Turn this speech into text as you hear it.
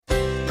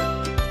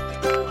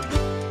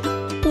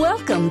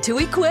Welcome to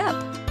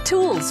Equip,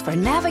 tools for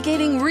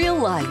navigating real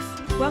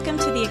life. Welcome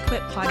to the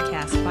Equip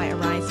podcast by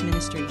Arise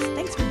Ministries.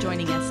 Thanks for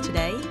joining us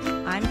today.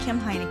 I'm Kim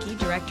Heineke,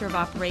 Director of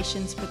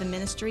Operations for the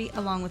ministry,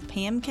 along with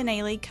Pam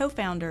Canale,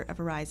 co-founder of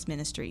Arise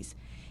Ministries.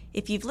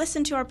 If you've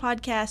listened to our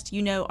podcast,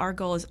 you know our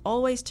goal is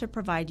always to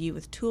provide you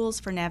with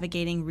tools for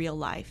navigating real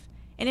life.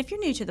 And if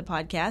you're new to the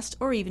podcast,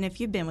 or even if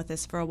you've been with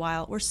us for a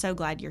while, we're so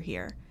glad you're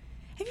here.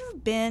 Have you ever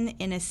been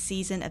in a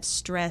season of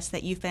stress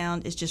that you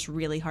found is just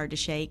really hard to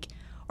shake?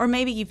 Or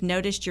maybe you've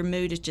noticed your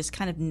mood is just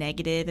kind of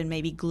negative and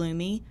maybe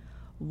gloomy?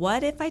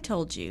 What if I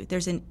told you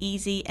there's an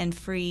easy and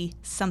free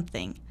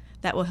something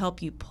that will help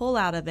you pull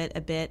out of it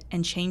a bit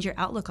and change your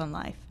outlook on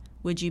life?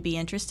 Would you be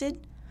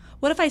interested?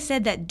 What if I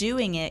said that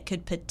doing it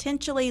could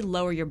potentially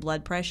lower your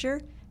blood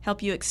pressure,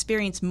 help you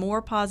experience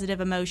more positive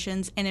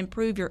emotions, and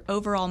improve your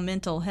overall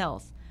mental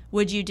health?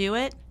 Would you do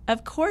it?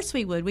 Of course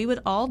we would. We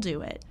would all do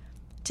it.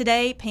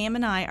 Today, Pam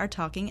and I are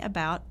talking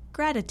about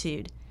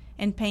gratitude.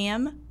 And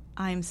Pam,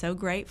 I'm so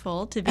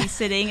grateful to be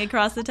sitting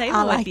across the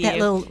table with you. I like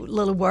that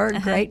little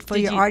word, grateful.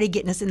 You're already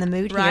getting us in the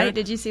mood right? here.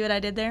 Did you see what I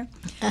did there?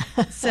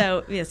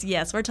 So,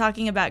 yes, we're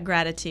talking about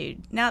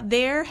gratitude. Now,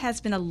 there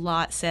has been a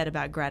lot said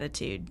about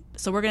gratitude.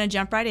 So we're going to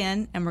jump right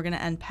in, and we're going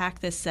to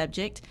unpack this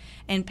subject.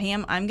 And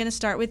Pam, I'm going to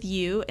start with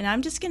you, and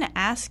I'm just going to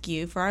ask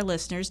you, for our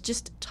listeners,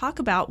 just talk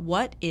about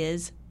what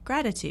is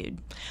gratitude.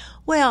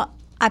 Well,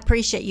 I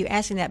appreciate you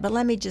asking that, but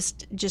let me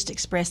just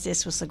express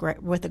this with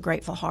a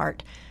grateful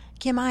heart.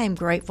 Kim, I am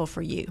grateful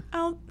for you.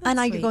 Oh, I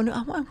know sweet. You're going,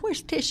 oh,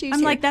 where's tissues? I'm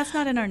here? like, that's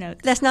not in our notes.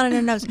 That's not in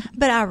our notes,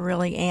 but I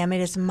really am. It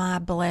is my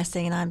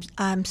blessing, and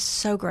I'm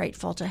so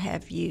grateful to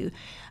have you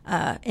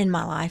in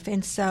my life,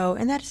 and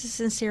that is a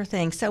sincere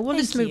thing. So we'll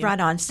just move right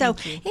on. So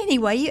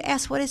anyway, you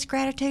asked what is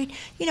gratitude.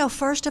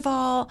 First of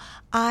all,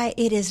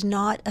 it is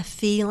not a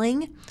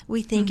feeling.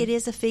 We think it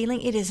is a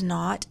feeling. It is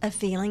not a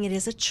feeling. It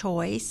is a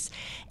choice.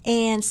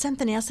 And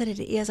something else that it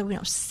is, we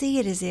don't see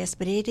it as this,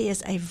 but it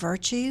is a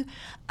virtue.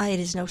 It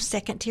is no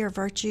second-tier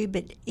virtue,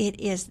 but it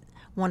is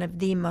one of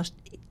the most,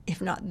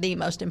 if not the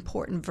most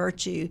important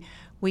virtue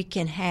we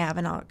can have,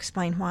 and I'll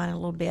explain why in a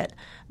little bit.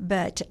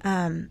 But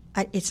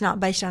it's not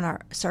based on our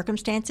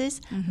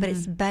circumstances, but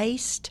it's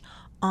based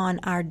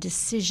on our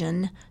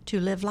decision to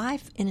live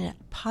life in a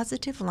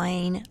positive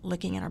lane,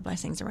 looking at our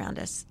blessings around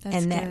us.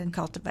 That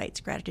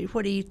cultivates gratitude.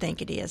 What do you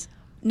think it is?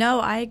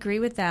 No, I agree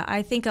with that.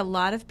 I think a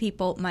lot of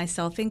people,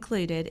 myself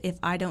included, if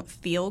I don't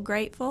feel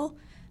grateful,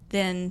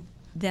 then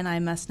I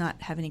must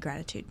not have any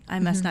gratitude. I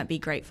must not be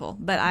grateful.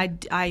 But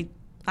I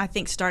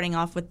think starting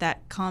off with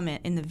that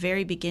comment in the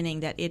very beginning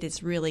that it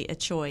is really a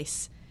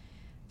choice,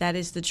 that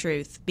is the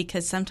truth,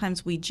 because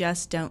sometimes we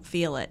just don't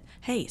feel it.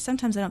 Hey,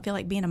 sometimes I don't feel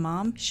like being a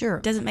mom. Sure.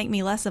 Doesn't make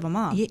me less of a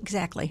mom. Yeah,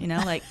 exactly.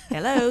 Like,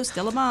 hello,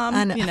 still a mom.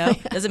 I know.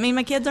 Doesn't mean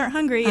my kids aren't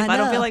hungry if I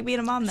don't feel like being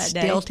a mom that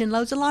day. Still 10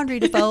 loads of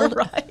laundry to fold.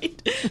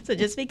 Right. So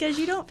just because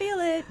you don't feel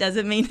it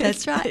doesn't mean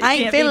that's right. It I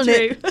ain't can't feeling be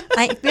it. true.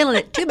 I ain't feeling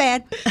it. Too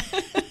bad.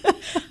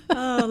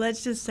 Oh,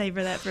 let's just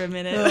savor that for a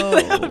minute. Oh,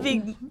 that would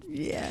be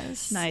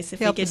nice if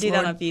Help we could us, do that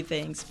Lord. on a few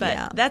things.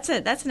 But that's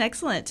an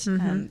excellent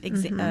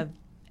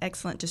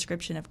excellent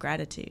description of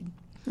gratitude.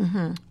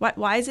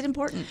 Why is it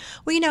important?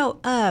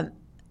 Well,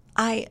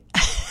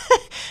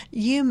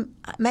 you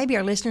maybe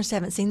our listeners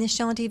haven't seen this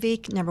show on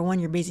TV. Number one,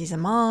 you're busy as a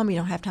mom. You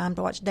don't have time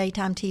to watch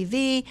daytime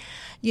TV.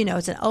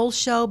 It's an old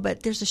show,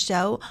 but there's a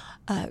show,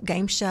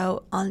 game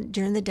show on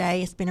during the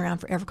day. It's been around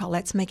forever called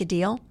Let's Make a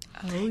Deal.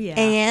 Oh, yeah.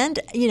 And,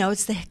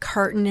 it's the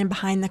curtain, and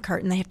behind the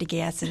curtain they have to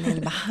guess, and then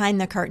behind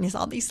the curtain is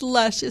all these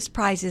luscious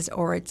prizes,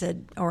 or it's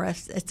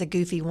a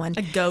goofy one.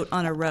 A goat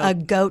on a rope. A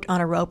goat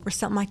on a rope or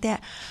something like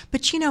that.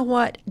 But you know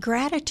what?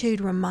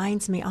 Gratitude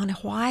reminds me on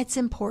why it's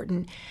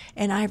important,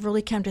 and I've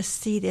really come to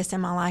see this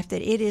in my life,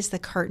 that it is the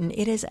curtain.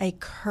 It is a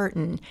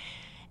curtain.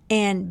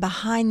 And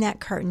behind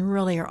that curtain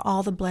really are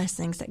all the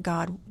blessings that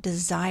God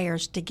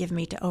desires to give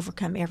me to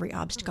overcome every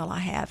obstacle I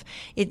have.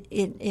 It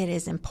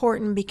is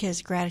important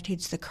because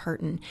gratitude's the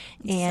curtain.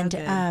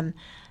 And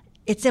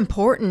it's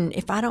important.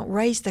 If I don't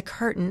raise the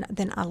curtain,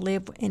 then I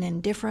live in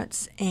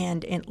indifference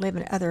and live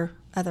in other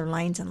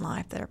lanes in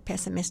life that are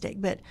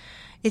pessimistic. But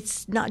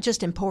it's not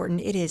just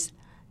important. It is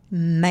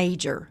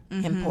major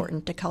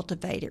important to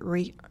cultivate. It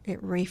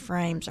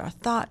reframes our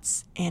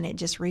thoughts, and it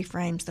just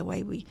reframes the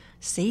way we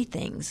see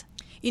things.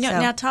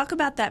 Now talk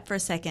about that for a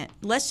second.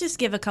 Let's just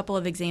give a couple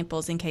of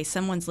examples in case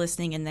someone's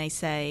listening and they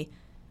say,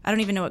 I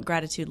don't even know what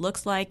gratitude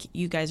looks like.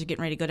 You guys are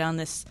getting ready to go down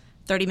this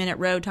 30-minute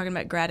road talking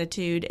about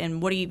gratitude,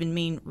 and what do you even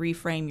mean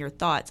reframe your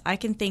thoughts? I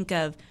can think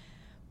of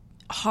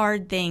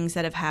hard things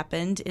that have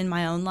happened in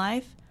my own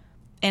life,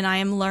 and I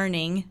am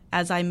learning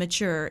as I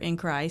mature in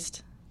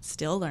Christ,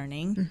 still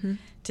learning,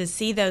 to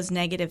see those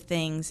negative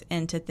things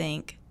and to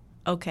think,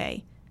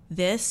 okay,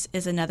 this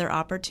is another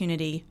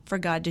opportunity for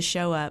God to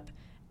show up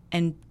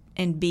and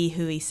be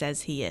who he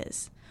says he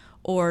is.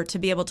 Or to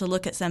be able to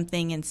look at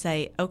something and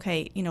say,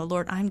 okay,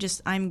 Lord,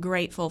 I'm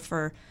grateful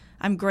for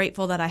I'm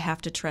grateful that I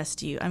have to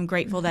trust you. I'm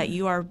grateful that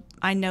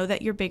I know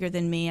that you're bigger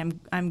than me.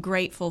 I'm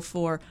grateful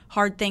for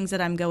hard things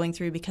that I'm going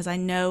through because I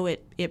know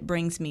it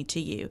brings me to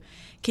you.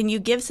 Can you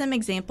give some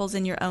examples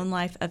in your own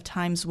life of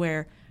times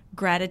where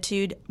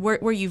gratitude,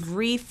 where you've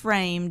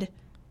reframed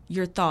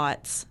your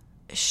thoughts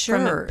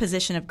from a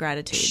position of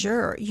gratitude?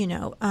 Sure.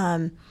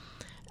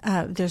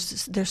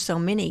 There's so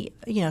many,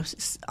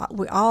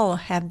 we all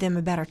have them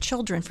about our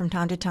children from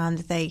time to time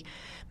that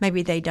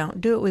maybe they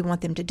don't do what we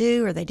want them to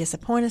do, or they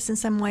disappoint us in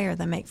some way, or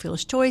they make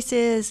foolish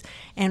choices.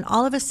 And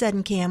all of a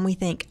sudden, Kim, we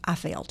think, I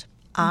failed.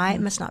 I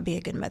must not be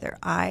a good mother.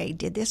 I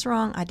did this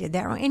wrong. I did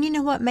that wrong. And you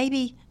know what?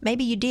 Maybe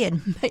you did.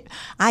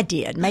 I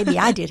did. Maybe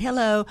I did.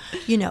 Hello.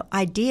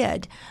 I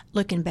did,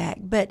 looking back.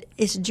 But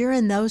it's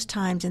during those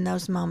times and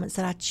those moments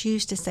that I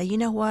choose to say, you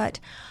know what?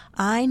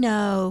 I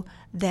know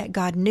that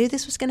God knew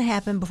this was going to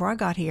happen before I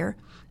got here,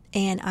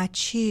 and I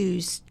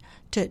choose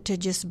to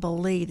just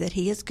believe that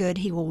He is good.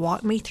 He will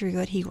walk me through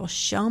it. He will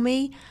show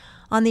me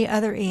on the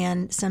other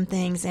end some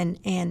things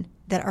and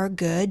that are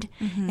good.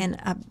 And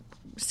I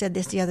said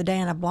this the other day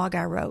in a blog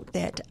I wrote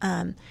that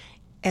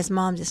as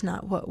moms, it's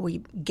not what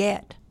we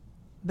get,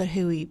 but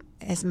who we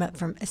as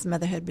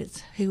motherhood, but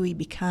it's who we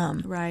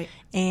become. Right.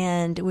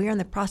 And we're in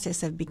the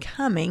process of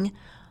becoming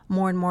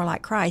more and more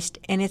like Christ,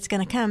 and it's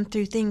going to come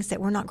through things that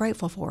we're not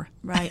grateful for.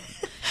 Right.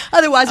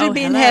 Otherwise, we'd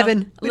be in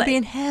heaven. We'd be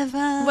in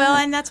heaven. Well,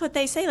 and that's what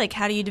they say. Like,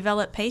 how do you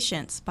develop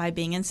patience? By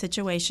being in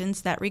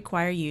situations that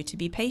require you to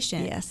be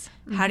patient. Yes.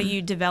 How do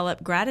you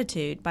develop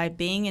gratitude? By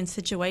being in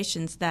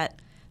situations that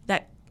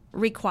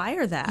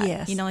require that.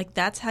 Yes. Like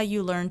that's how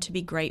you learn to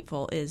be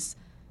grateful is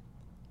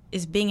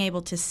being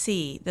able to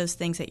see those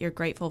things that you're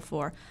grateful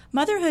for.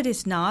 Motherhood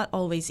is not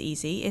always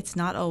easy. It's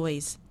not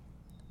always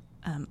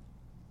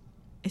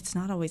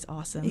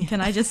awesome. Yeah.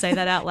 Can I just say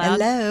that out loud?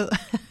 Hello.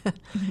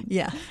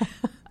 Yeah.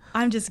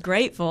 I'm just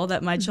grateful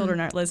that my children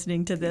aren't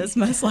listening to this,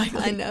 most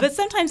likely. I know. But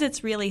sometimes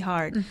it's really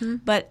hard.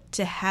 But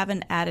to have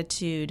an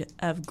attitude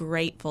of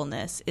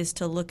gratefulness is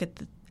to look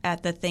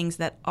at the things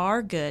that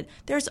are good.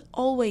 There's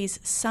always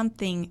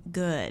something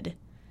good.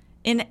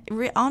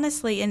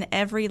 Honestly, in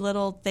every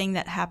little thing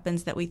that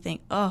happens that we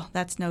think, oh,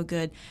 that's no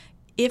good,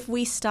 if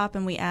we stop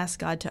and we ask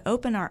God to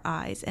open our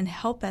eyes and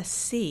help us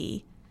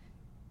see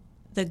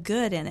the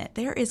good in it,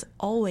 there is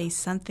always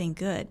something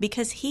good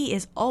because He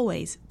is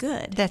always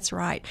good. That's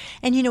right.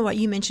 And you know what?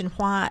 You mentioned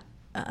why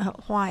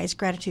is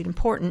gratitude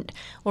important?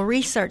 Well,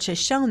 research has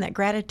shown that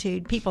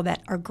gratitude, people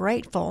that are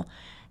grateful,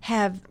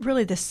 have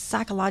really the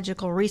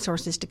psychological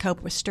resources to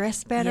cope with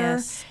stress better,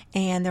 yes.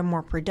 And they're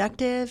more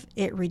productive.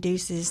 It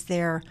reduces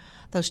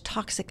those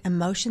toxic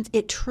emotions.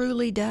 It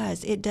truly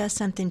does. It does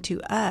something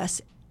to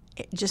us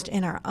just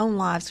in our own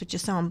lives, which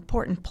is so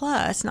important.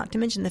 Plus, not to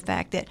mention the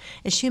fact that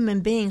as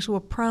human beings,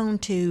 we're prone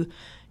to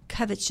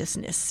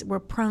covetousness. We're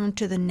prone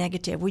to the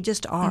negative. We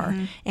just are.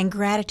 And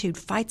gratitude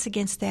fights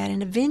against that.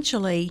 And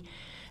eventually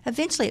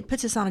it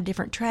puts us on a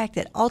different track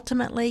that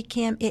ultimately,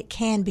 Kim, it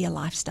can be a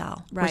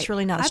lifestyle. Right. It's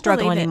really not a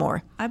struggle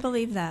anymore. I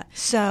believe that.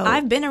 So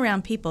I've been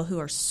around people who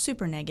are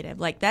super negative.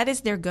 Like that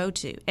is their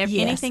go-to.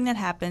 Anything that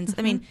happens.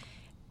 I mean,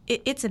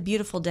 it's a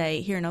beautiful day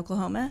here in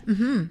Oklahoma.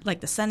 Like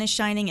the sun is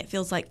shining. It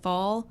feels like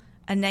fall.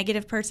 A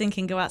negative person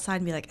can go outside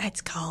and be like,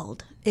 it's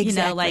cold.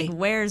 Exactly. Like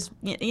where's,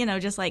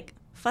 just like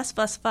fuss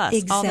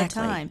exactly. all the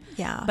time.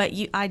 Yeah. But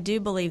I do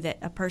believe that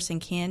a person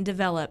can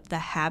develop the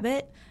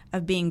habit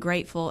of being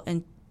grateful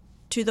and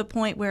to the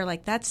point where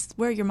like that's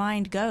where your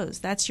mind goes.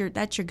 That's your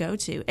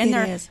go-to.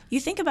 And you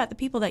think about the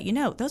people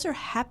that those are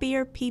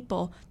happier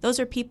people. Those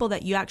are people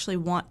that you actually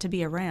want to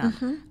be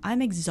around.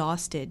 I'm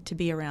exhausted to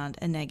be around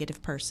a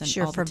negative person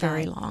all the time. For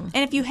very long.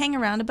 And if you hang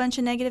around a bunch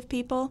of negative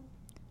people,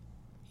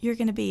 you're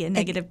going to be a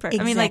negative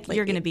person. Exactly. I mean, like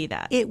you're going to be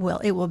that. It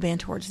will bend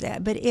towards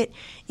that. But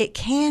it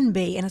can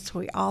be, and it's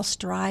what we all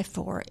strive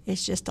for.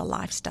 It's just a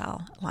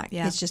lifestyle.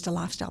 It's just a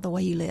lifestyle, the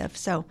way you live.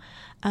 So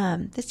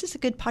this is a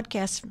good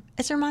podcast.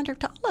 It's a reminder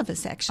to all of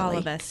us, actually. All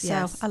of us,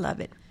 yes. So I love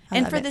it.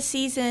 And for the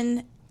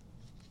season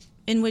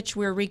in which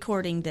we're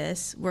recording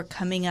this, we're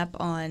coming up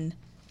on,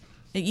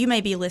 you may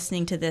be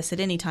listening to this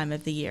at any time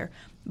of the year,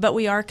 but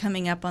we are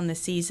coming up on the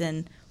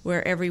season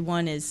where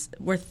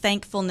where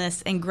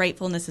thankfulness and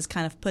gratefulness is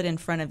kind of put in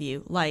front of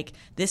you. Like,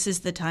 this is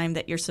the time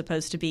that you're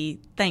supposed to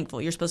be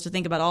thankful. You're supposed to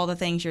think about all the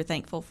things you're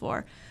thankful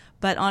for.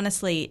 But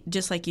honestly,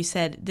 just like you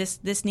said,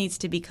 this needs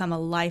to become a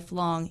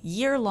lifelong,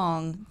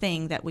 year-long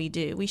thing that we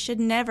do. We should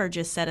never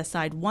just set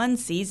aside one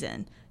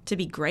season to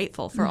be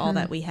grateful for all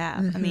that we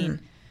have. I mean,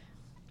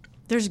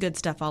 there's good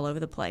stuff all over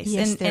the place.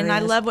 Yes, and I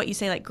love what you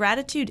say, like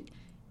gratitude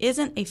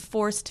isn't a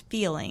forced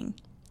feeling,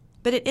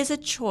 but it is a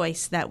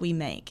choice that we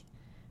make.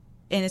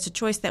 And it's a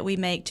choice that we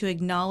make to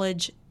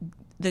acknowledge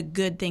the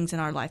good things in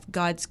our life,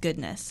 God's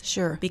goodness.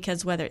 Sure.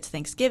 Because whether it's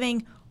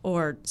Thanksgiving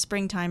or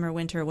springtime or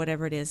winter or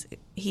whatever it is,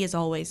 He is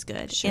always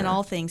good. Sure. In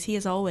all things, He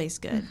is always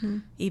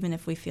good, even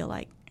if we feel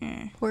like,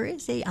 Where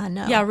is He? I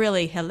know. Yeah,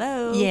 really,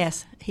 hello.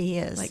 Yes, He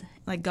is. Like,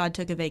 like God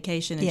took a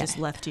vacation and just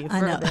left you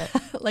for a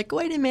bit. Like,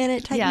 wait a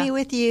minute, take me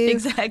with you.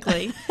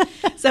 Exactly.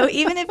 So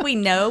even if we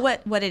know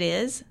what it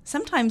is,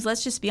 sometimes,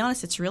 let's just be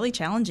honest, it's really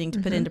challenging to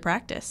put into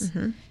practice.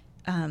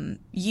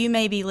 You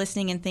may be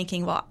listening and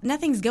thinking, well,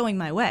 nothing's going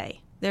my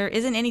way. There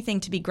isn't anything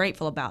to be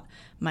grateful about.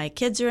 My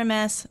kids are a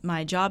mess.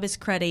 My job is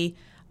cruddy.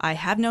 I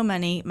have no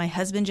money. My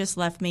husband just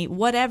left me.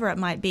 Whatever it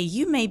might be,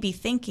 you may be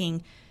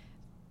thinking,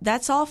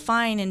 that's all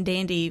fine and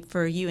dandy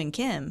for you and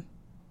Kim,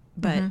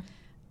 but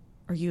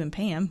or you and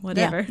Pam,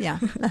 whatever. Yeah.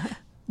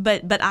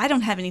 But I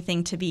don't have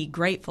anything to be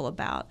grateful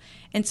about.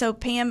 And so,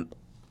 Pam,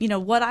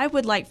 what I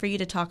would like for you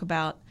to talk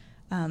about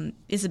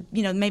is,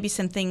 maybe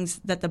some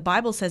things that the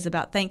Bible says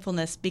about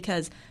thankfulness,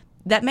 because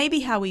that may be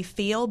how we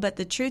feel, but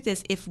the truth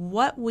is, if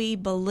what we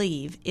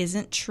believe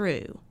isn't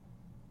true,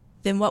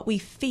 then what we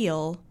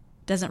feel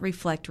doesn't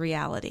reflect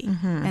reality.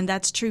 And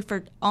that's true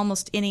for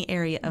almost any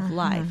area of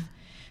life.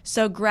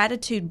 So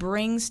gratitude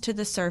brings to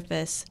the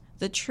surface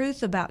the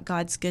truth about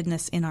God's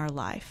goodness in our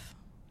life.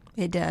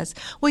 It does.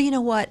 Well, you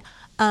know what?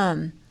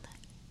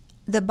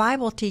 The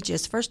Bible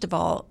teaches, first of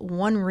all,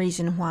 one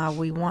reason why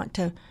we want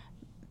to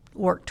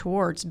work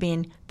towards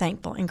being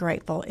thankful and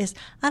grateful is,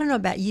 I don't know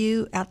about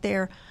you out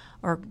there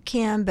or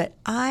Kim, but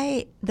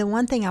the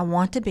one thing I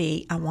want to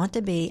be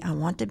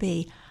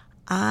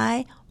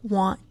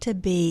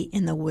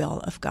in the will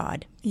of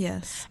God.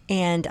 Yes.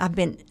 And there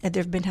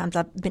have been times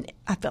I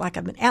feel like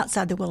I've been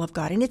outside the will of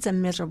God, and it's a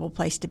miserable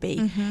place to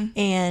be.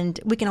 And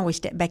we can always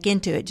step back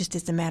into it, just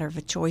as a matter of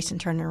a choice and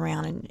turning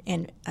around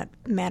and a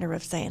matter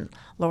of saying,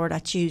 Lord, I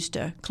choose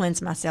to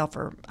cleanse myself,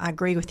 or I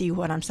agree with you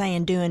what I'm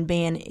saying, doing,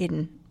 being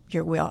in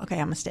your will. Okay,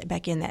 I'm going to step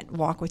back in that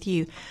walk with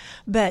you.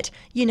 But,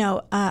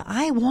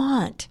 I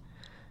want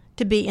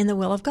to be in the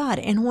will of God.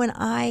 And when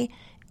I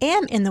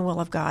am in the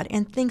will of God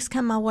and things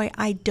come my way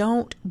I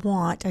don't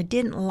want or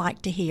didn't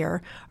like to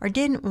hear or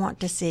didn't want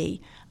to see,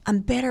 I'm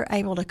better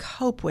able to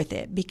cope with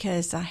it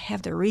because I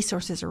have the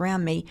resources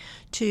around me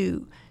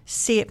to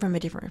see it from a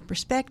different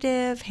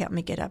perspective, help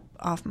me get up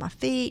off my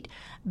feet.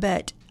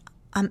 But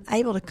I'm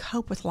able to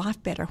cope with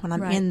life better when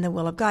I'm in the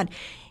will of God.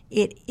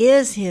 It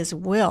is His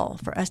will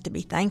for us to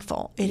be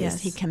thankful. It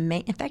is.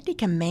 In fact, He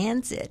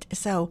commands it.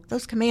 So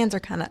those commands are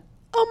kind of,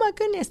 oh my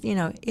goodness,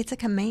 it's a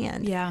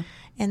command. Yeah.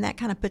 And that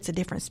kind of puts a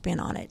different spin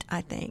on it,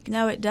 I think.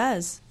 No, it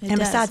does.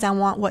 Besides, I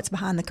want what's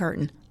behind the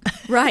curtain.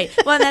 Right.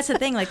 Well, that's the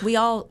thing. Like we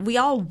all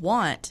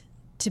want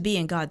to be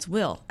in God's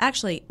will.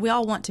 Actually, we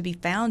all want to be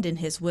found in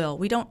His will.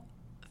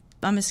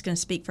 I'm just going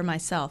to speak for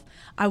myself.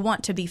 I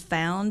want to be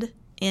found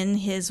in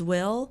His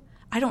will.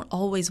 I don't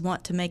always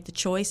want to make the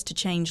choice to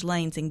change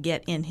lanes and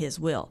get in His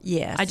will.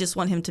 Yes. I just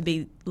want Him to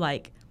be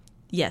like,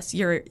 yes,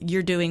 you're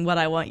doing what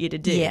I want you to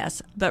do.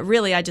 Yes. But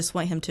really, I just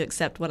want Him to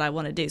accept what I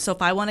want to do. So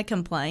if I want to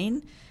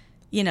complain,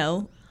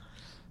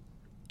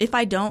 if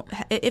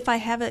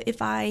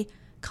I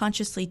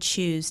consciously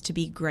choose to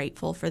be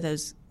grateful for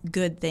those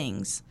good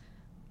things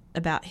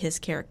about His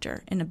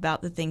character and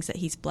about the things that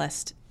He's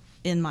blessed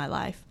in my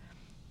life,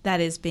 that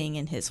is being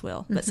in His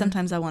will. But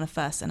sometimes I want to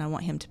fuss, and I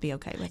want Him to be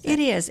okay with it. It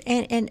is.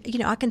 And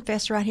I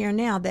confess right here and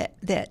now that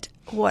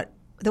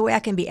the way I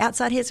can be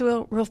outside His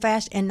will real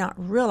fast and not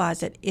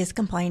realize it is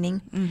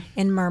complaining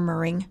and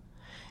murmuring.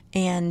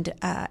 And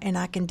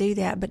I can do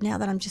that. But now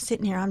that I'm just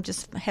sitting here, I'm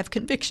just have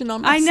conviction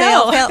on myself. I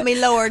know. Help me,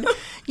 Lord.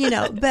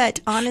 But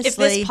honestly, if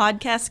this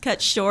podcast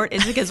cuts short,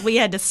 it's because we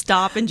had to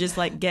stop and just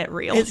get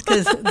real. It's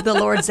because the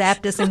Lord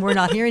zapped us and we're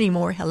not here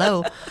anymore.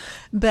 Hello.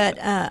 But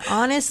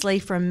honestly,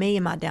 for me,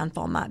 my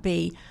downfall might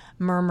be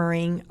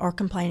murmuring or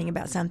complaining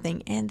about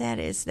something, and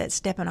that's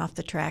stepping off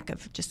the track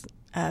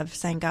of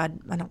saying, God,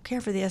 I don't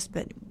care for this,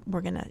 but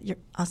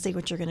I'll see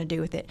what you're going to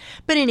do with it.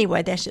 But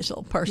anyway, that's just a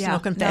little personal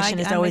confession.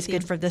 It's always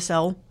good for the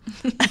soul.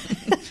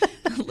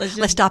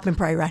 Let's stop and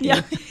pray right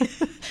here.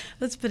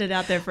 Let's put it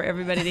out there for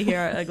everybody to hear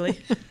our ugly.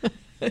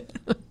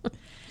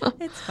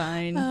 It's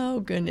fine. Oh,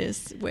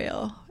 goodness.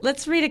 Well,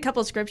 let's read a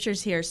couple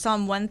scriptures here.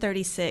 Psalm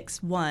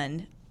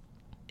 136:1.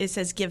 It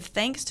says, "Give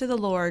thanks to the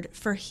Lord,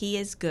 for He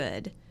is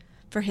good,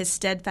 for His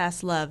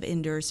steadfast love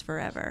endures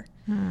forever."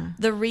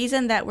 The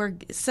reason that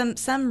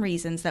some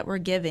reasons that we're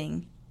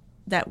giving,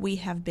 that we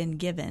have been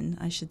given,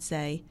 I should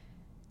say,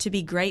 to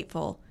be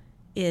grateful,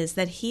 is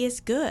that He is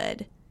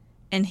good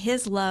and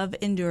His love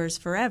endures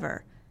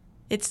forever.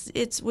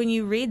 It's when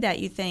you read that,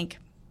 you think,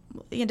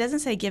 it doesn't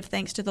say give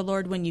thanks to the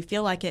Lord when you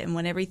feel like it and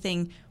when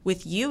everything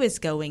with you is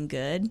going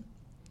good.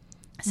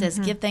 It says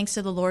give thanks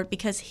to the Lord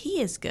because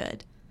He is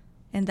good.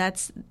 And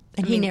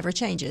He never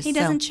changes. He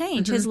doesn't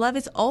change. His love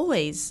is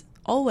always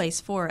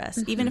for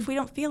us. Even if we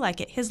don't feel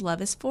like it, His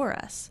love is for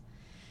us.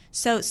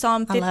 So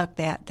I love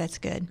that. That's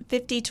good.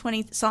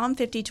 Psalm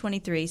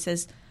 50:23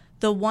 says,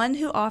 "The one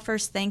who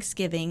offers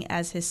thanksgiving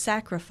as his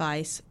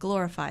sacrifice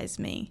glorifies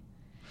me."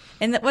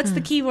 And what's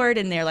the key word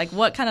in there?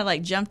 What kind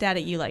of jumped out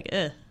at you?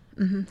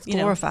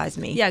 Glorifies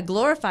me. Yeah,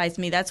 glorifies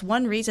me. That's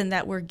one reason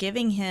that we're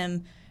giving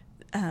Him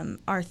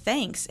our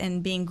thanks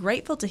and being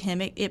grateful to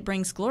Him. It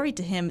brings glory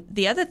to Him.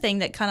 The other thing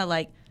that kind of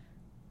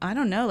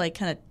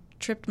kind of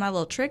tripped my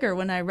little trigger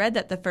when I read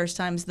that the first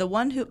time is the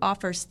one who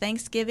offers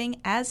thanksgiving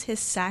as his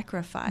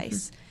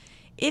sacrifice. Mm-hmm.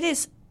 It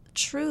is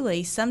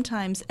truly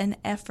sometimes an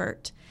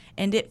effort,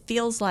 and it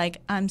feels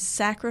like I'm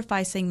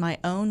sacrificing my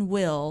own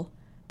will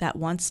that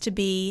wants to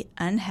be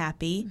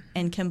unhappy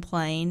and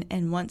complain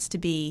and wants to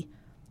be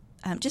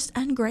just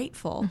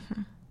ungrateful.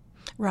 Mm-hmm.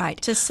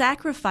 Right. To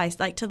sacrifice,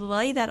 like to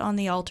lay that on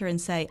the altar and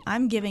say,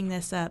 I'm giving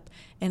this up,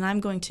 and I'm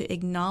going to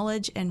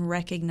acknowledge and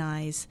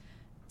recognize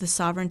the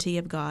sovereignty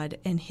of God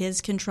and His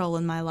control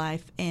in my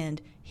life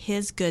and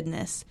His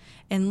goodness.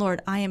 And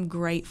Lord, I am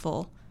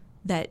grateful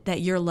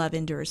that your love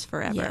endures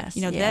forever. Yes,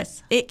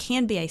 that it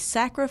can be a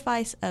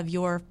sacrifice of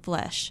your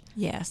flesh.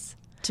 Yes.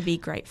 To be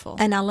grateful.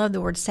 And I love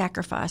the word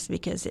sacrifice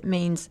because it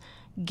means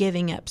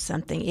giving up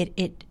something.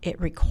 It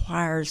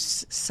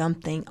requires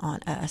something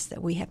on us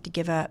that we have to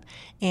give up.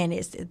 And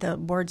the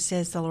word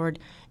says the Lord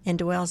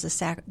indwells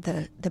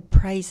the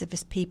praise of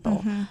His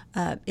people,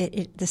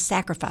 mm-hmm. The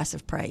sacrifice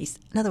of praise.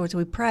 In other words,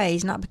 we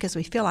praise not because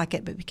we feel like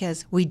it, but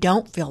because we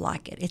don't feel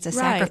like it. It's a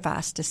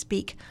sacrifice to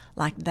speak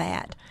like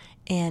that.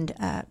 And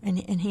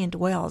He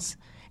indwells.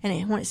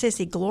 And when it says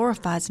He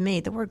glorifies me,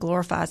 the word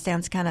glorify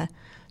sounds kind of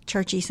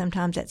churchy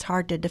sometimes. That's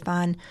hard to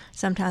define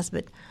sometimes,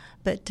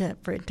 but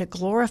to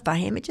glorify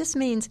Him, it just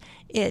means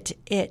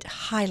it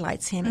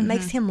highlights Him. Mm-hmm. It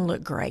makes Him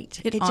look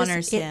great. It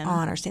honors Him. It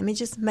honors Him. It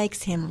just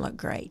makes Him look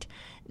great.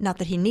 Not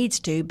that He needs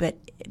to, but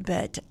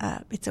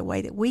it's a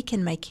way that we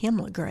can make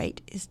Him look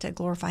great is to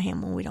glorify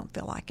Him when we don't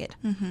feel like it.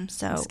 Mm-hmm.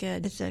 So that's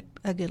good. It's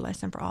a good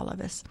lesson for all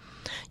of us.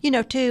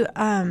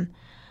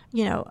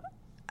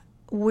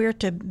 We're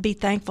to be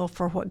thankful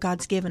for what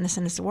God's given us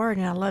in His Word.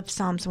 And I love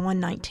Psalms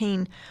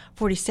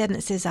 119:47.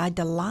 It says, I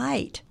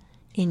delight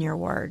in your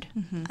word.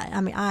 Mm-hmm.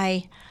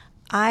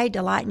 I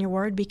delight in your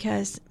word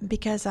because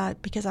I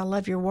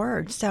love your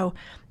word. So,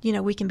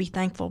 we can be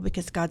thankful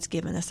because God's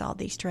given us all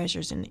these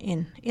treasures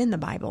in the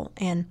Bible.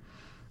 And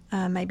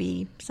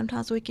maybe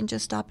sometimes we can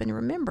just stop and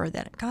remember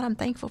that, God, I'm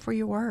thankful for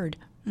your word.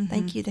 Mm-hmm.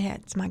 Thank you.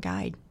 That's my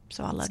guide.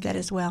 So I love that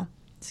as well.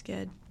 It's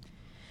good.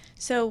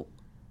 So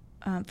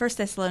 1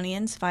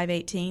 Thessalonians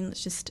 5:18,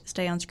 let's just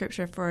stay on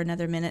Scripture for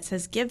another minute,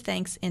 says, give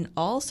thanks in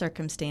all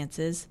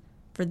circumstances,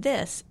 for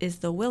this is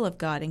the will of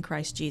God in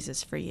Christ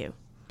Jesus for you.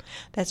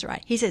 That's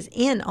right. He says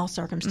in all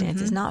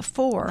circumstances, mm-hmm. not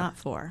for. Not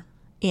for.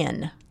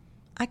 In.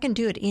 I can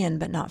do it in,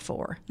 but not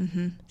for.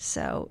 Mm-hmm.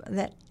 So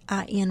that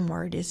in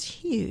word is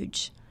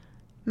huge.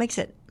 Makes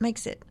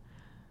it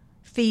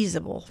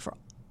feasible for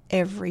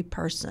every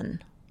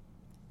person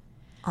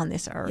on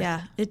this earth.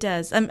 Yeah, it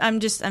does. I'm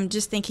just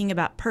thinking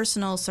about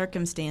personal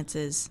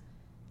circumstances.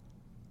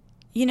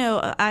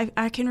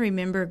 I can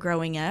remember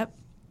growing up,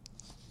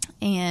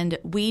 and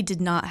we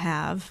did not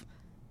have.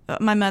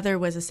 My mother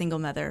was a single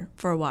mother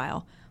for a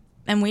while,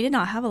 and we did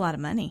not have a lot of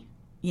money,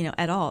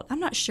 at all. I'm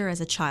not sure as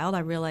a child I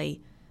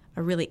really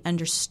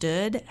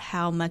understood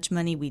how much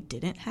money we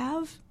didn't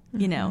have,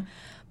 mm-hmm.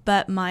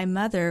 But my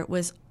mother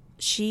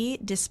she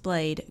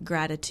displayed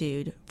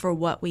gratitude for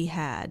what we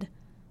had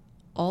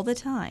all the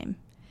time.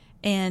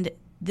 And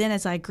then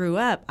as I grew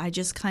up, I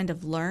just kind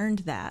of learned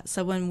that.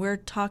 So when we're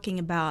talking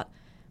about,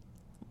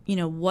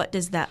 what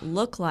does that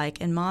look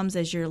like? And moms,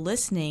 as you're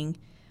listening,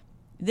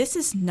 this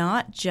is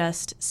not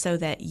just so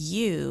that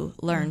you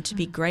learn mm-hmm. to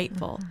be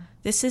grateful. Mm-hmm.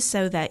 This is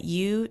so that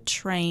you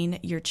train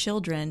your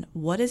children.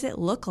 What does it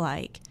look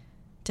like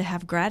to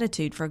have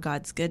gratitude for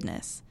God's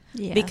goodness?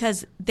 Yes.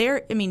 Because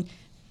they're going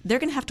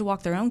to have to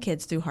walk their own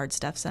kids through hard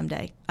stuff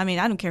someday. I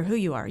don't care who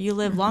you are. You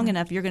live mm-hmm. long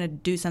enough, you're going to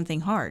do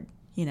something hard,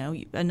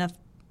 enough.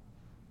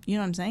 You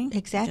know what I'm saying?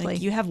 Exactly.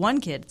 Like you have one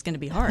kid, it's going to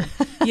be hard.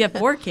 You have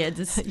 4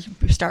 kids,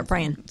 you start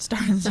praying.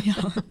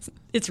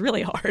 It's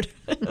really hard.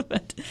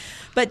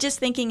 But just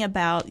thinking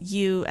about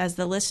you as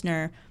the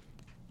listener,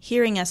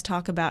 hearing us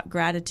talk about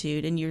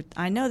gratitude, and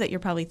I know that you're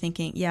probably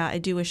thinking, yeah, I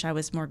do wish I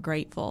was more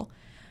grateful.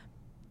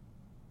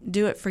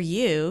 Do it for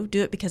you.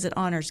 Do it because it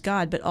honors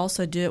God, but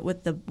also do it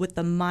with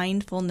the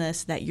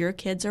mindfulness that your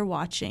kids are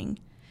watching.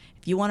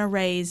 If you want to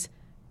raise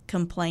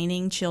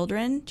complaining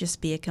children,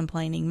 just be a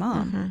complaining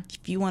mom. Mm-hmm.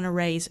 If you want to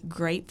raise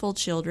grateful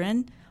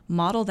children,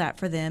 model that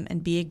for them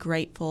and be a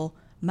grateful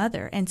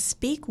mother and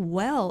speak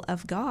well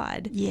of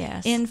God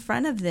in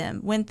front of them.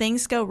 When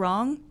things go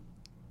wrong,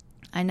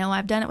 I know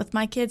I've done it with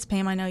my kids.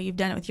 Pam, I know you've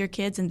done it with your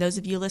kids. And those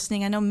of you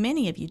listening, I know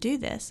many of you do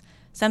this.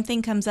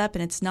 Something comes up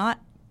and it's not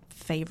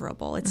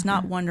favorable. It's mm-hmm.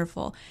 not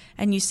wonderful.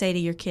 And you say to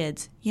your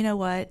kids, you know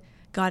what?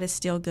 God is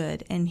still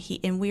good, and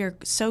we are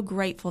so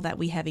grateful that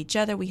we have each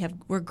other.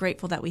 We're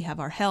grateful that we have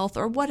our health,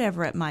 or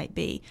whatever it might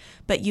be.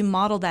 But you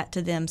model that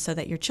to them so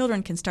that your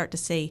children can start to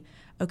see,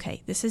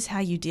 okay, this is how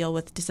you deal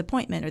with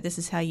disappointment, or this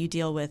is how you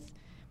deal with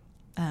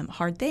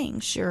hard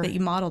things. Sure, that you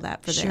model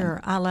that for them.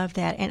 Sure, I love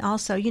that. And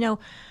also,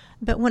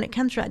 but when it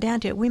comes right down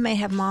to it, we may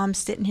have moms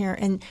sitting here,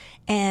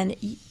 and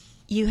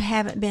you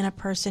haven't been a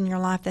person in your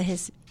life that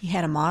you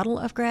had a model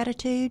of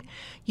gratitude.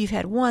 You've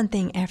had one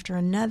thing after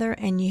another,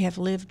 and you have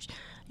lived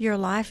your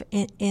life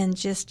in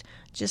just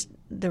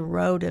the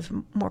road of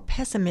more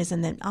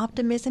pessimism than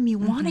optimism. You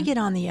want to get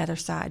on the other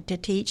side to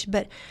teach,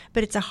 but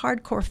it's a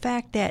hardcore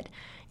fact that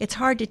it's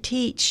hard to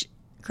teach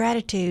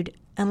gratitude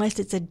unless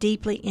it's a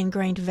deeply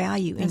ingrained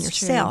value in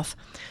yourself.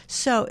 True.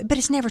 So, but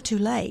it's never too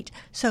late.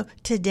 So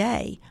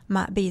today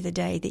might be the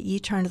day that you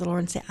turn to the Lord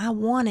and say, I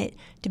want it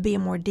to be a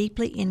more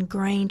deeply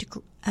ingrained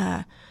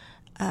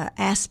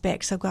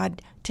aspect. So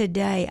God,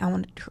 today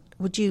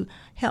would you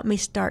help me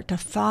start to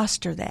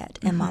foster that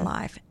in my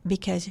life?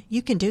 Because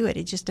you can do it.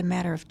 It's just a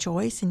matter of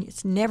choice, and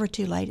it's never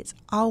too late. It's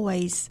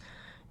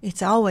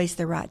always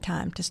the right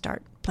time to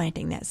start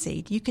planting that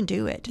seed. You can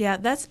do it. Yeah,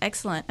 that's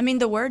excellent. I mean,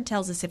 the Word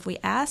tells us if we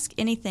ask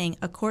anything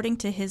according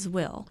to His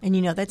will. And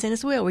that's in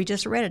His will. We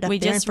just read it up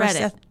there in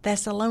 1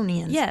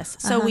 Thessalonians. Yes.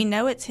 So we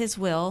know it's His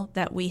will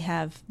that we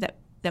have,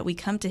 that we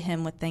come to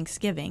Him with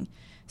thanksgiving.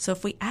 So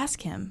if we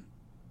ask Him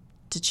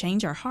to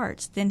change our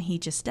hearts, then He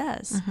just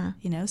does.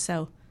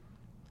 So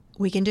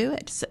we can do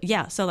it.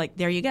 So like,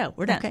 there you go.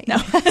 We're done. Okay. No.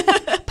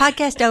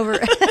 Podcast over.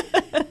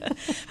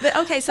 But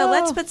okay, so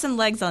let's put some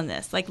legs on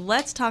this. Like,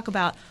 let's talk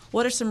about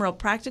what are some real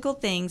practical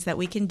things that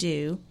we can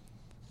do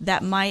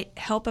that might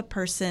help a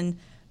person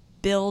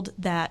build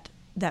that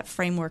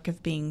framework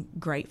of being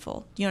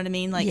grateful. You know what I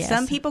mean? Like,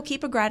 some people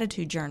keep a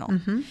gratitude journal.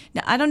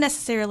 Now, I don't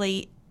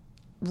necessarily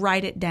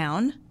write it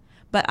down,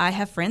 but I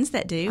have friends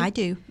that do. I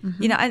do.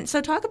 And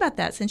so talk about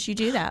that, since you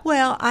do that.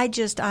 Well, of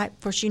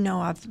course,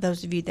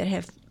 those of you that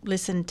have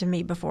listened to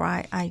me before,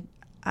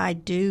 I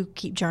do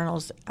keep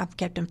journals. I've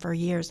kept them for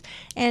years.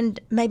 And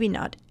maybe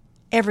not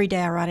every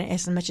day I write it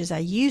as much as I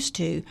used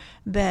to,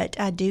 but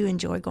I do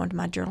enjoy going to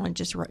my journal and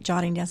just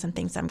jotting down some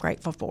things I'm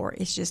grateful for.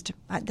 It's just,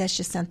 that's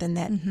just something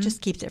that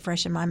just keeps it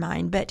fresh in my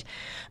mind. But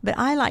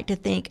I like to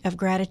think of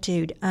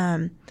gratitude.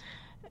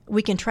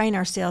 We can train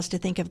ourselves to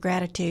think of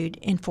gratitude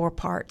in 4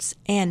 parts.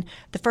 And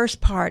the first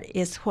part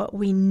is what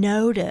we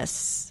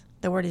notice.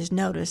 The word is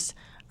notice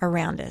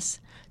around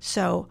us.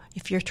 So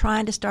if you're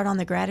trying to start on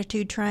the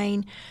gratitude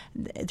train,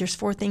 there's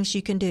 4 things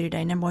you can do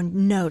today. Number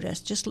 1, notice.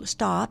 Just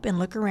stop and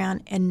look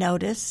around and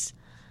notice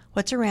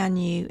what's around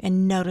you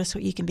and notice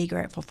what you can be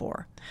grateful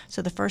for.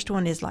 So the first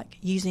one is like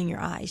using your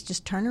eyes.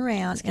 Just turn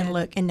around and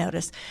look and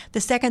notice. The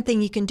second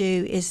thing you can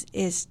do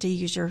is to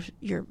use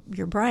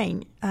your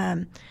brain,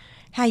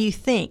 how you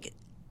think.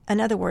 In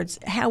other words,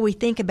 how we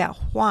think about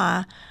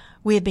why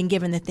we have been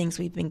given the things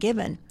we've been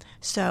given.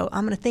 So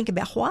I'm going to think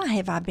about, why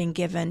have I been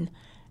given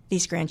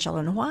these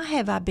grandchildren? Why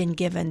have I been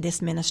given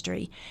this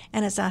ministry?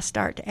 And as I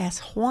start to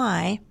ask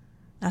why,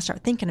 I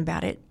start thinking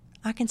about it,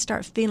 I can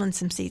start feeling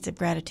some seeds of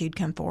gratitude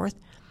come forth.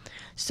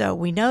 So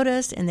we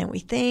notice, and then we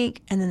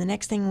think, and then the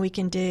next thing we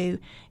can do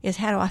is,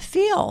 how do I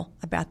feel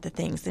about the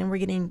things? Then we're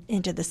getting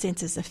into the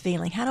senses of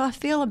feeling. How do I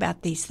feel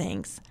about these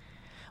things?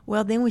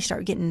 Well, then we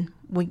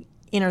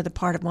enter the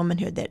part of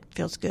womanhood that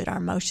feels good. Our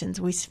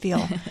emotions. We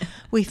feel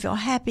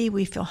happy.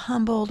 We feel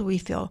humbled. We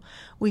feel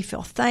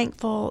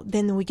thankful.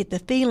 Then we get the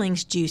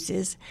feelings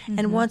juices.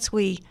 And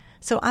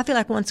so I feel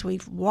like once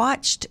we've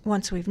watched,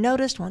 once we've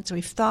noticed, once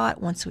we've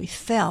thought, once we've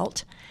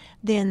felt,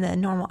 then the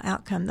normal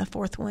outcome, the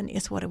 4th one,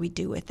 is, what do we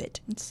do with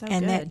it? It's so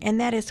good.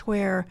 That is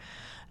where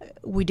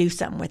we do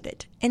something with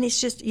it. And it's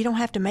just, you don't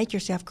have to make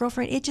yourself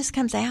girlfriend. It just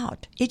comes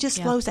out. It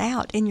just flows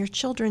out. And your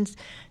children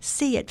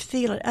see it,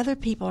 feel it. Other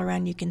people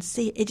around you can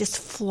see it. It just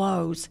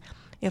flows.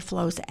 It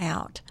flows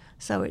out.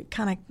 So it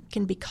kind of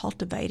can be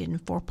cultivated in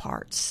 4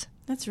 parts.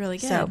 That's really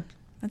good. So,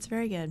 that's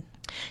very good.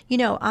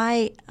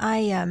 I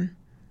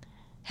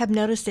have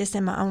noticed this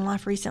in my own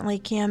life recently,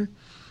 Kim.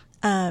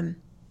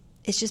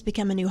 It's just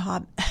become a new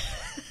hobby.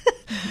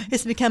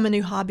 It's become a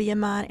new hobby of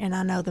mine, and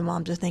I know the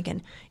moms are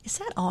thinking, is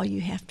that all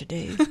you have to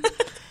do?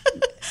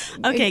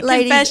 Okay,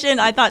 ladies, confession,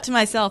 I thought to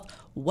myself,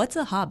 what's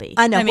a hobby?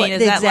 I know.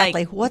 Is exactly. That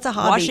like what's a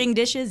hobby? Washing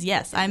dishes?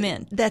 Yes, I'm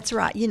in. That's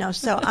right.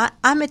 So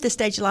I'm at the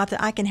stage of life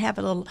that I can have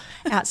a little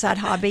outside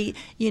hobby,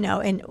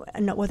 and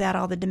without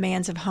all the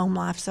demands of home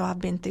life. So I've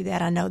been through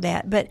that. I know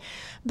that.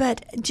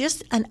 But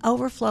just an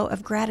overflow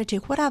of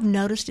gratitude. What I've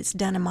noticed it's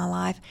done in my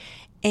life,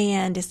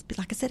 and it's,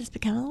 like I said, it's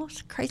become a little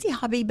crazy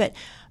hobby.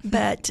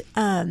 But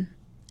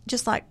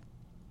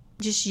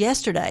just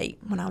yesterday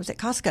when I was at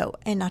Costco,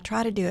 and I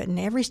try to do it in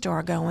every store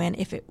I go in,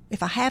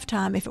 if I have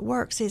time, if it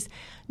works, is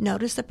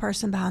notice the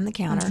person behind the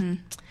counter.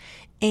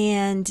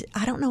 And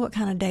I don't know what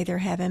kind of day they're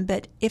having,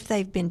 but if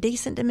they've been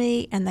decent to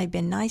me and they've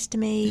been nice to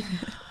me,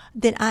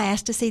 then I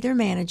ask to see their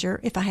manager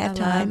if I have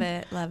time.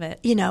 Love it.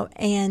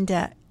 And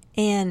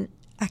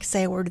I can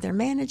say a word to their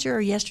manager.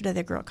 Or yesterday,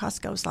 the girl at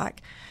Costco was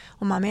like,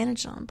 well, my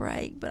manager's on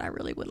break, but I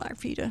really would like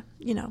for you to,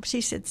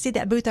 she said, see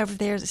that booth over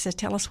there that says,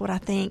 tell us what I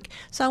think.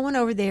 So I went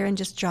over there and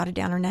just jotted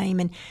down her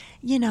name. And,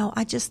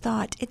 I just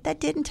thought,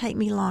 that didn't take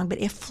me long, but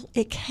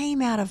it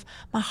came out of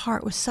my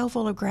heart, was so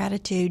full of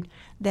gratitude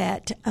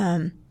that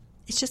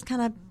it's just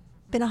kind of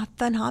been a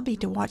fun hobby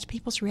to watch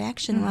people's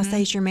reaction. When I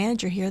say, is your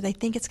manager here, they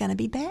think it's going to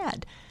be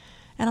bad.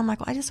 And I'm like,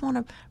 well, I just want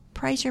to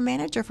praise your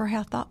manager for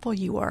how thoughtful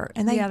you were.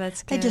 And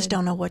they just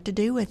don't know what to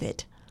do with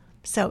it.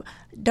 So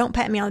don't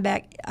pat me on the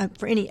back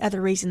for any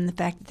other reason than the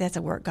fact that that's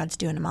a work God's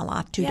doing in my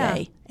life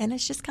today. Yeah. And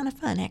it's just kind of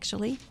fun,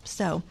 actually.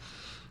 So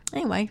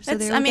anyway, there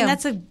we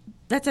go.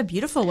 That's a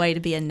beautiful way to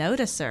be a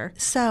noticer.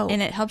 So,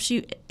 and it helps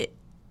you.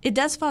 It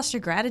does foster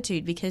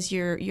gratitude because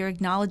you're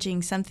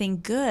acknowledging something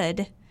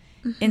good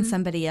in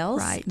somebody else,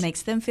 Right.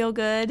 makes them feel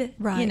good,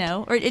 Right.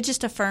 or it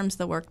just affirms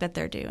the work that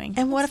they're doing.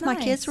 And what That's if my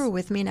nice. kids were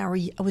with me and I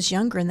was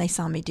younger and they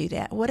saw me do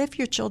that? What if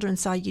your children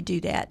saw you do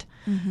that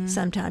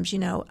sometimes,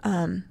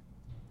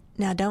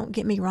 Now, don't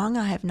get me wrong,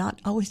 I have not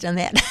always done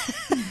that.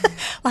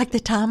 Like the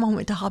time I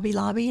went to Hobby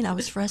Lobby and I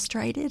was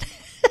frustrated.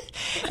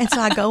 And so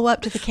I go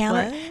up to the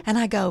counter and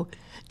I go,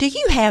 do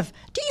you have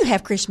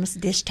Christmas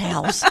dish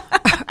towels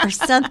or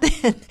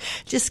something?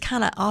 Just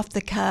kind of off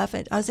the cuff.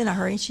 And I was in a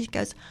hurry and she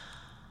goes,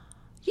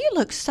 you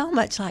look so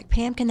much like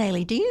Pam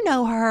Canale. Do you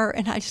know her?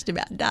 And I just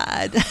about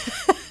died.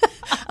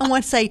 I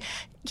want to say,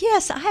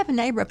 yes, I have a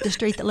neighbor up the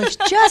street that looks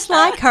just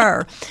like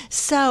her.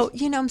 So,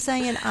 you know what I'm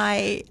saying?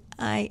 I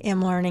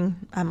am learning.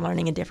 I'm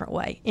learning a different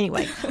way.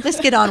 Anyway, let's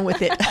get on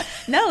with it.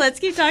 No, let's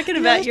keep talking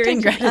about your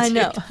ingratitude. I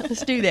know.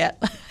 Let's do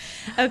that.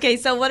 Okay,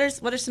 so what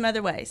are some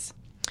other ways?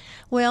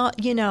 Well,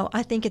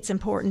 I think it's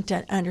important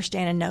to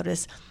understand and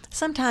notice.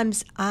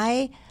 Sometimes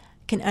I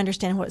can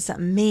understand what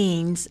something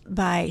means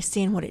by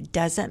seeing what it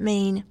doesn't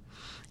mean.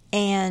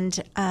 And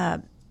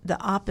the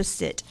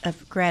opposite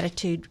of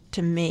gratitude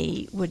to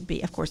me would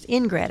be, of course,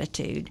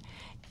 ingratitude.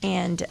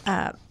 And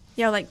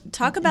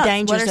talk about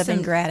dangers of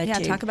ingratitude.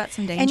 Yeah, talk about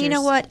some dangers. And you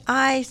know what?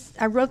 I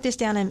wrote this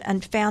down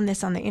and found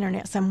this on the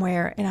internet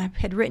somewhere, and I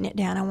had written it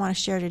down. I want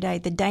to share today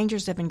the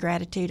dangers of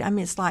ingratitude. I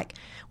mean, it's like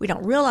we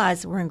don't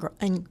realize we're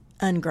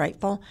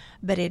ungrateful,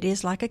 but it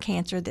is like a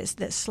cancer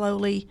that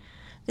slowly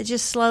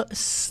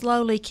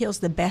kills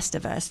the best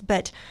of us.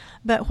 But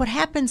what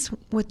happens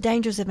with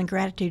dangers of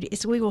ingratitude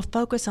is we will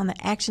focus on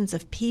the actions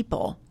of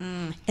people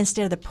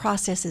instead of the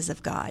processes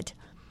of God.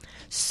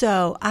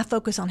 So I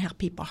focus on how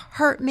people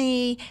hurt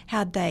me,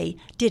 how they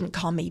didn't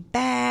call me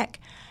back,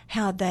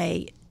 how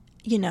they,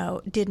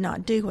 did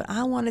not do what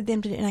I wanted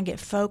them to do, and I get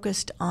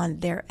focused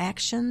on their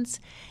actions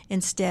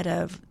instead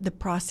of the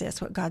process,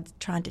 what God's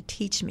trying to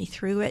teach me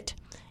through it.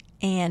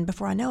 And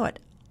before I know it,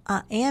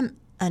 I am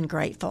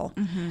ungrateful.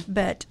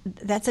 But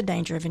that's a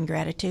danger of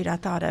ingratitude. I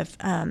thought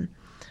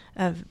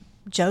of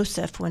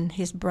Joseph when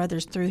his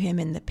brothers threw him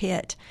in the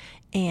pit,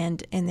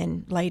 and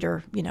then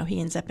later,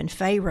 he ends up in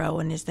Pharaoh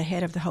and is the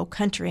head of the whole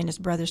country, and his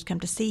brothers come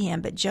to see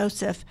him. But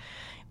Joseph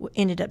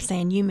ended up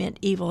saying, "You meant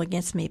evil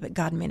against me, but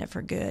God meant it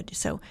for good."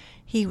 So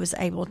he was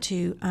able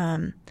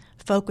to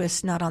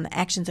focus not on the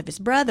actions of his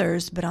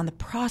brothers, but on the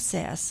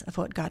process of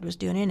what God was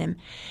doing in him.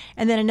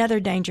 And then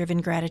another danger of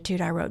ingratitude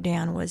I wrote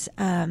down was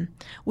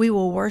we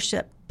will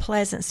worship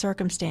pleasant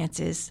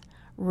circumstances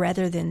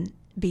rather than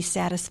be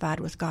satisfied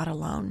with God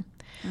alone.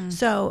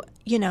 So,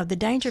 the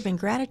danger of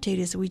ingratitude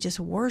is we just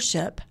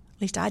worship,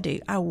 at least I do,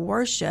 I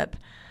worship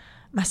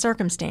my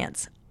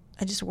circumstance.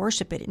 I just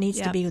worship it. It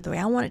needs to be the way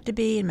I want it to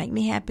be and make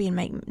me happy and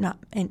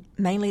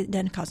mainly it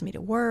doesn't cause me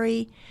to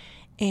worry.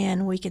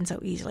 And we can so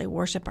easily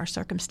worship our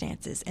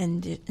circumstances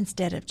and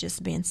instead of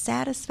just being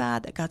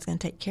satisfied that God's going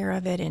to take care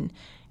of it. And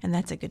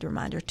that's a good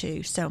reminder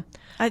too. So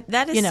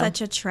that is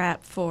such a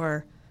trap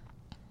for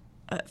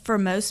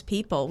most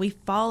people. We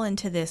fall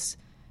into this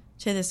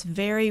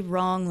very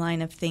wrong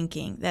line of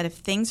thinking that if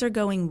things are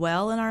going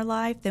well in our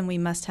life, then we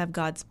must have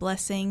God's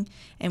blessing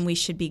and we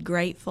should be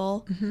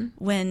grateful,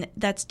 when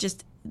that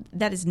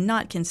is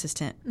not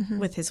consistent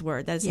with His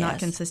Word. That is not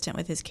consistent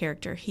with His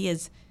character. He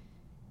is,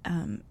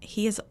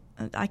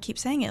 I keep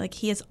saying it, like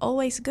He is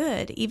always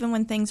good. Even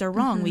when things are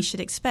wrong, we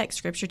should expect,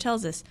 Scripture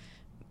tells us,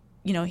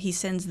 He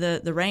sends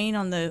the rain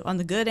on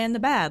the good and the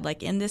bad.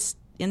 Like in this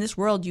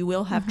world, you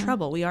will have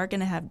trouble. We are going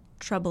to have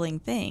troubling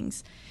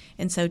things.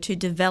 And so to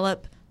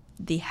develop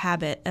the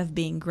habit of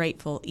being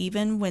grateful,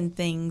 even when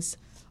things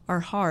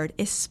are hard,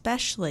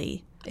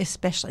 especially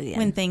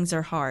when things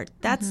are hard.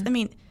 That's,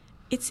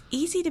 it's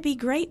easy to be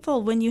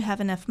grateful when you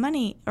have enough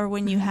money or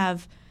when you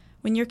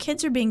when your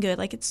kids are being good.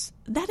 Like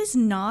that is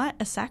not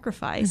a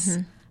sacrifice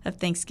of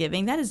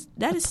Thanksgiving. That is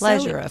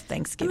pleasure of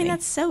Thanksgiving.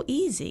 That's so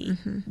easy,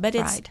 but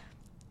it's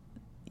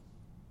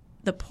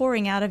the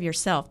pouring out of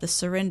yourself, the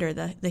surrender,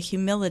 the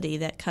humility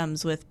that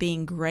comes with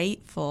being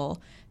grateful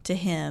to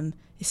Him,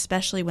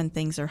 especially when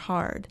things are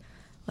hard.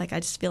 Like,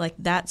 I just feel like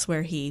that's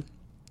where he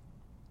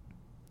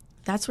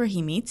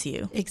meets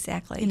you.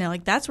 Exactly.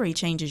 That's where He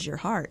changes your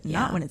heart,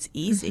 not when it's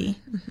easy.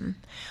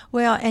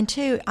 Well, and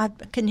too, I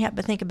couldn't help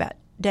but think about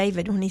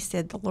David when he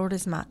said, the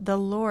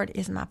Lord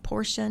is my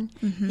portion.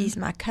 He's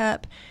my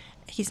cup.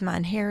 He's my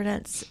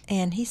inheritance.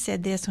 And he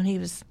said this when he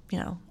was,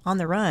 on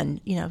the run,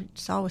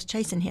 Saul was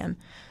chasing him.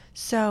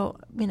 So,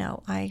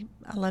 I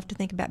love to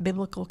think about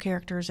biblical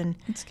characters and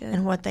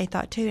what they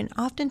thought too. And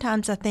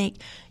oftentimes I think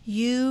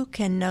you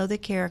can know the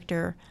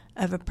character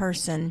of a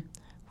person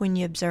when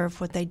you observe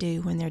what they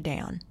do when they're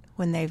down,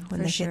 when they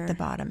hit the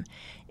bottom.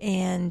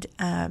 And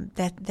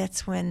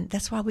that's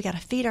why we got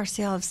to feed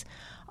ourselves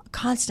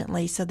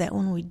constantly so that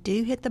when we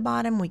do hit the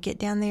bottom, we get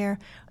down there,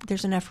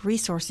 there's enough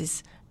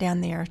resources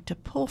down there to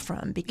pull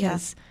from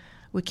because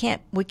We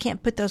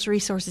can't put those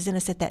resources in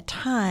us at that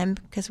time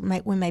because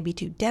we may be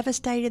too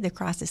devastated. The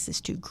crisis is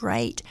too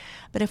great.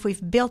 But if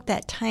we've built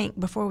that tank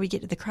before we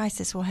get to the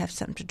crisis, we'll have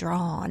something to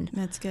draw on.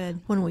 That's good.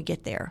 When we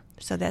get there.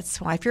 So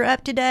that's why if you're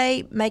up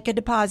today, make a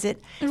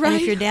deposit. Right. And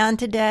if you're down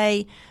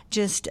today,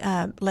 just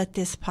let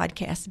this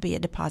podcast be a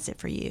deposit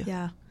for you.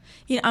 Yeah.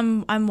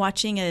 I'm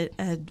watching a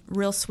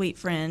real sweet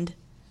friend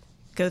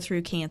go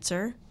through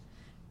cancer.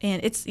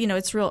 And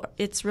it's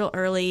real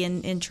early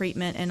in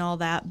treatment and all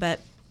that, but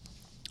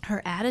her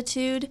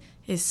attitude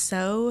is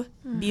so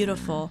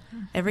beautiful.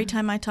 Every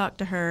time I talk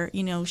to her,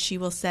 she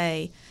will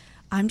say,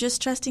 I'm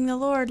just trusting the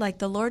Lord, like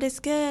the Lord is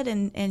good.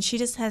 And she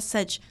just has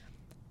such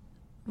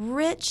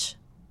rich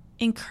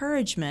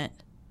encouragement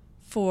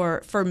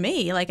for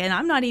me. Like, and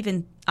I'm not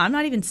even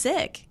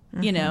sick,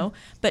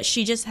 but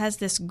she just has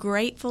this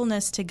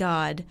gratefulness to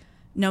God.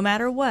 No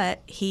matter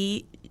what,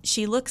 she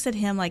looks at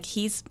him like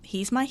he's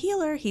my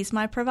healer, he's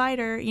my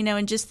provider,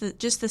 and just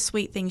the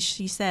sweet things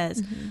she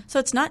says. So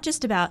it's not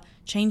just about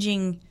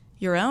changing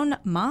your own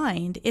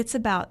mind. It's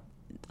about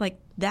like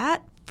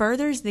that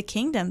furthers the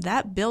kingdom,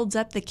 that builds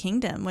up the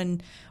kingdom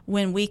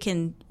when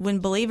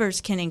believers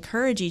can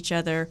encourage each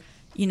other,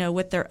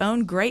 with their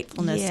own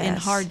gratefulness in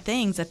hard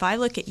things. If I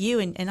look at you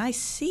and I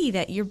see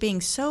that you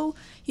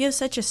have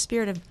such a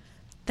spirit of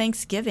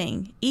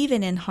thanksgiving,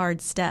 even in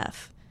hard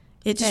stuff.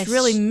 It just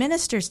really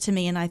ministers to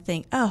me, and I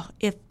think,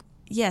 if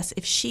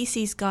she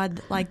sees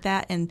God like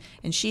that, and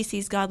she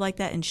sees God like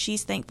that, and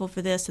she's thankful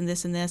for this and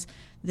this and this,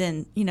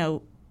 then,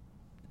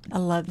 I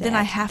love that. Then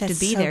I have That's to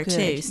be so there, good.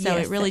 too. So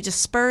it really just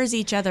spurs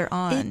each other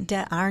on.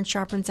 Iron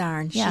sharpens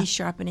iron. Yeah. She's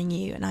sharpening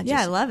you. And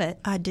I love it.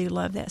 I do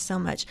love that so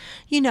much.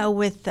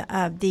 With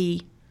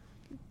the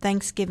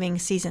Thanksgiving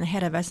season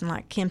ahead of us, and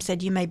like Kim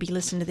said, you may be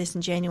listening to this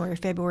in January or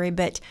February,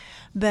 but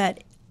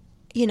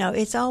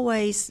it's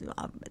always...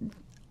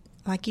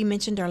 like you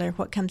mentioned earlier,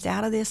 what comes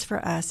out of this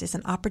for us is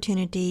an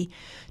opportunity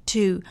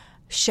to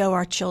show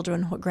our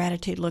children what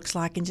gratitude looks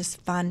like and just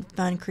find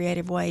fun,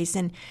 creative ways.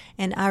 And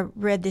I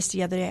read this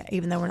the other day,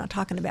 even though we're not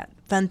talking about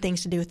fun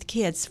things to do with the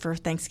kids for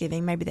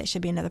Thanksgiving. Maybe that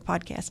should be another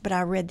podcast. But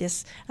I read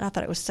this, and I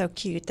thought it was so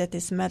cute that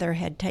this mother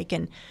had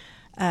taken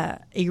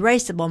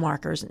erasable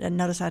markers. And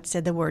notice I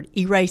said the word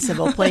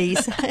erasable,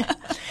 please.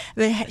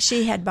 But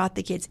she had bought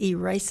the kids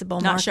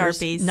erasable markers.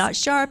 Not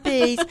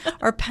Sharpies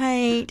or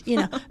paint,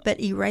 but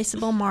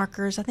erasable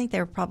markers. I think they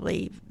were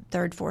probably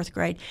 3rd, 4th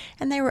grade.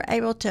 And they were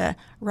able to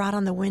write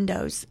on the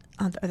windows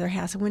of their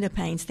house, window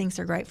panes, things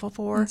they're grateful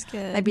for. That's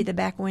good. Maybe the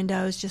back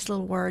windows, just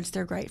little words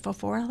they're grateful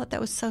for. I thought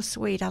that was so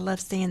sweet. I love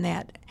seeing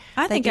that.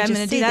 I think I'm going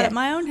to do that at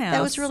my own house.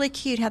 That was really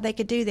cute how they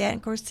could do that.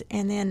 Of course,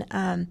 and then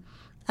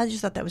I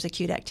just thought that was a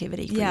cute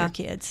activity for your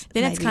kids.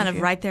 Then it's kind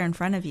of right there in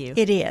front of you.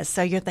 It is.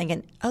 So you're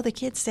thinking, the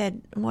kids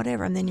said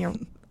whatever, and then you're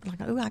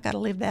like, I got to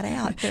live that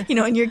out.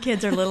 And your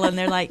kids are little, and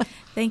they're like,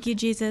 thank you,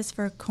 Jesus,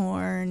 for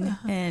corn,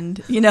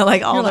 and,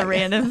 like all the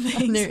random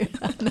things.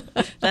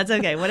 That's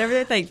okay. Whatever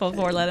they're thankful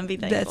for, let them be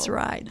thankful.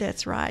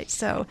 That's right.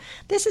 So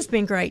this has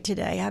been great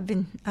today.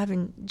 I've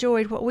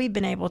enjoyed what we've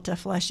been able to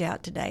flesh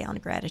out today on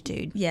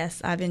gratitude.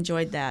 Yes, I've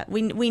enjoyed that.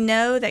 We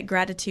know that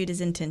gratitude is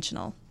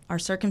intentional. Are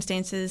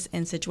circumstances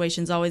and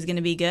situations always going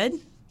to be good?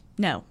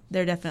 No,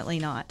 they're definitely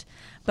not.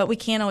 But we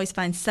can always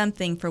find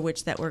something for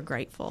which that we're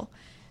grateful.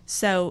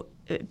 So,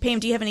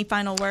 Pam, do you have any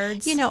final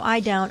words? I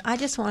don't. I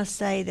just want to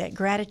say that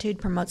gratitude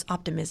promotes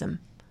optimism.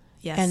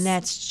 Yes. And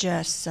that's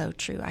just so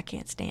true. I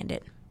can't stand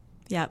it.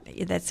 Yeah.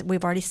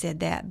 We've already said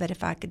that, but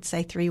if I could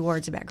say 3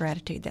 words about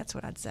gratitude, that's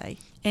what I'd say.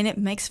 And it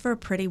makes for a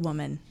pretty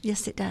woman.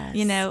 Yes, it does.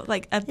 It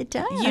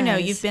does.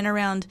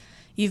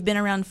 You've been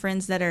around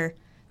friends that are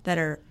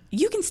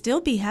you can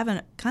still be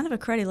having kind of a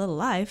cruddy little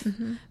life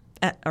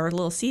or a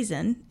little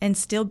season and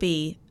still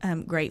be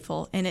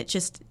grateful. And it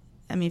just,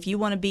 if you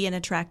want to be an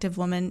attractive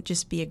woman,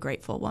 just be a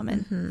grateful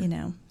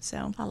woman,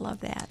 So I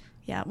love that.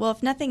 Yeah. Well,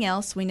 if nothing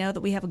else, we know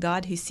that we have a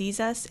God who sees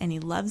us and he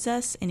loves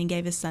us and he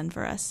gave his son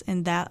for us.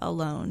 And that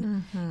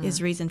alone is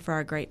reason for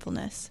our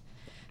gratefulness.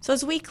 So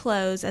as we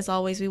close, as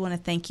always, we want to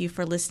thank you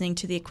for listening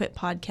to the Equip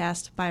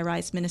Podcast by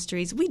Arise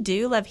Ministries. We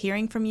do love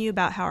hearing from you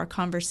about how our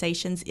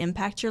conversations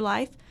impact your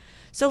life.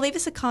 So leave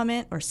us a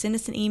comment or send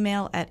us an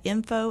email at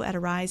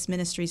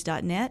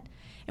info@ariseministries.net.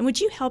 And would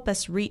you help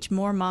us reach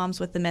more moms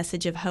with the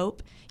message of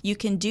hope? You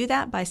can do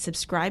that by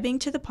subscribing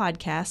to the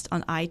podcast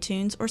on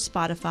iTunes or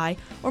Spotify,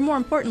 or more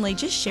importantly,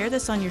 just share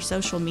this on your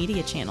social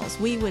media channels.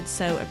 We would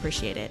so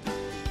appreciate it.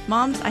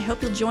 Moms, I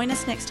hope you'll join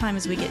us next time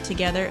as we get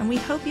together, and we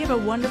hope you have a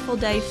wonderful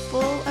day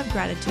full of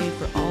gratitude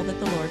for all that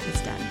the Lord has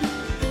done.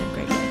 Have a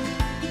great day.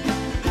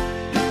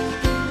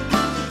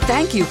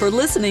 Thank you for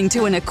listening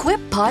to an Equip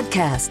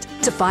podcast.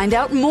 To find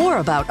out more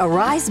about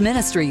Arise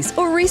Ministries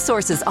or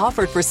resources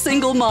offered for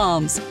single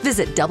moms,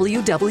 visit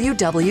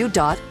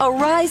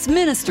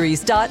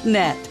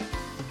www.ariseministries.net.